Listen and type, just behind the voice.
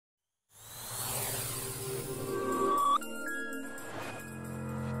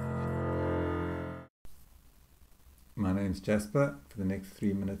name's Jasper. For the next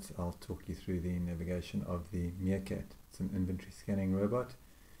 3 minutes I'll talk you through the navigation of the meerkat. It's an inventory scanning robot.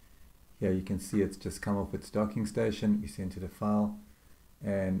 Here you can see it's just come off its docking station. We sent it a file,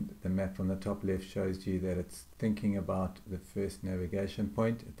 and the map on the top left shows you that it's thinking about the first navigation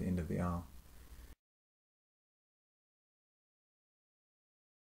point at the end of the aisle.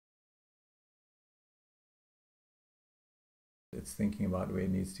 It's thinking about where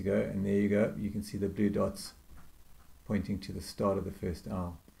it needs to go, and there you go. You can see the blue dots pointing to the start of the first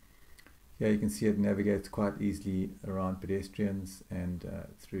aisle. Here you can see it navigates quite easily around pedestrians and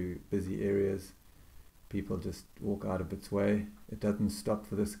through busy areas. People just walk out of its way. It doesn't stop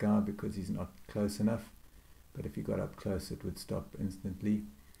for this guy because he's not close enough, but if you got up close it would stop instantly.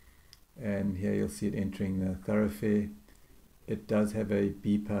 And here you'll see it entering the thoroughfare. It does have a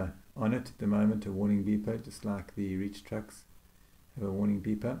beeper on it at the moment, a warning beeper, just like the reach trucks have a warning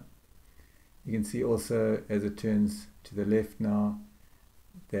beeper. You can see also as it turns to the left now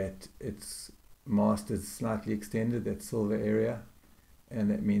that its mast is slightly extended, that silver area,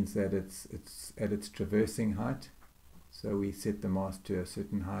 and that means that it's at its traversing height. So we set the mast to a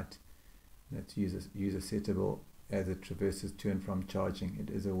certain height that's user settable as it traverses to and from charging.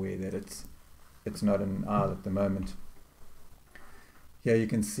 It is aware that it's not in an aisle at the moment. Here you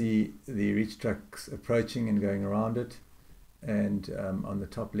can see the reach trucks approaching and going around it, and on the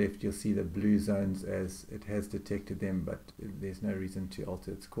top left you'll see the blue zones as it has detected them, but there's no reason to alter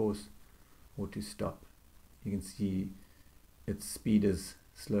its course or to stop. You can see its speed is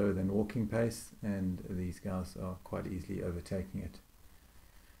slower than walking pace, and these guys are quite easily overtaking it.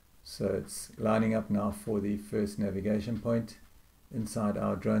 So it's lining up now for the first navigation point. Inside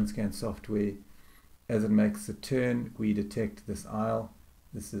our DroneScan software, as it makes a turn, we detect this aisle.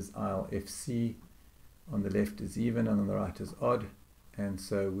 This is aisle FC. On the left is even and on the right is odd, and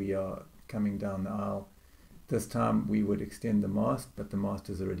so we are coming down the aisle. This time we would extend the mast, but the mast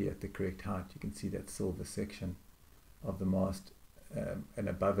is already at the correct height. You can see that silver section of the mast, and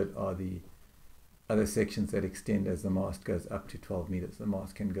above it are the other sections that extend as the mast goes up to 12 meters. The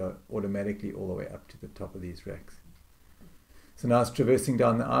mast can go automatically all the way up to the top of these racks. So now it's traversing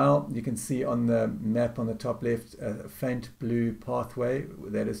down the aisle. You can see on the map on the top left a faint blue pathway.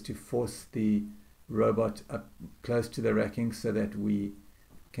 That is to force the robot up close to the racking so that we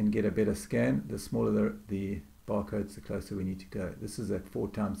can get a better scan. The smaller the barcodes, the closer we need to go. This is at 4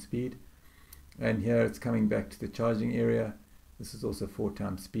 times speed, and here it's coming back to the charging area. This is also 4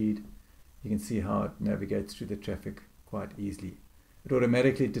 times speed. You can see how it navigates through the traffic quite easily. It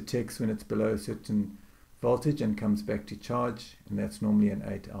automatically detects when it's below a certain voltage and comes back to charge, and that's normally an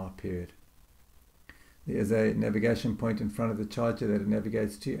 8-hour period. There is a navigation point in front of the charger that it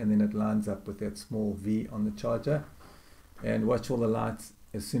navigates to, and then it lines up with that small V on the charger. And watch all the lights.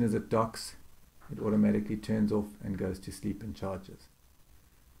 As soon as it docks, it automatically turns off and goes to sleep and charges.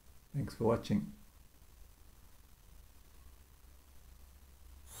 Thanks for watching.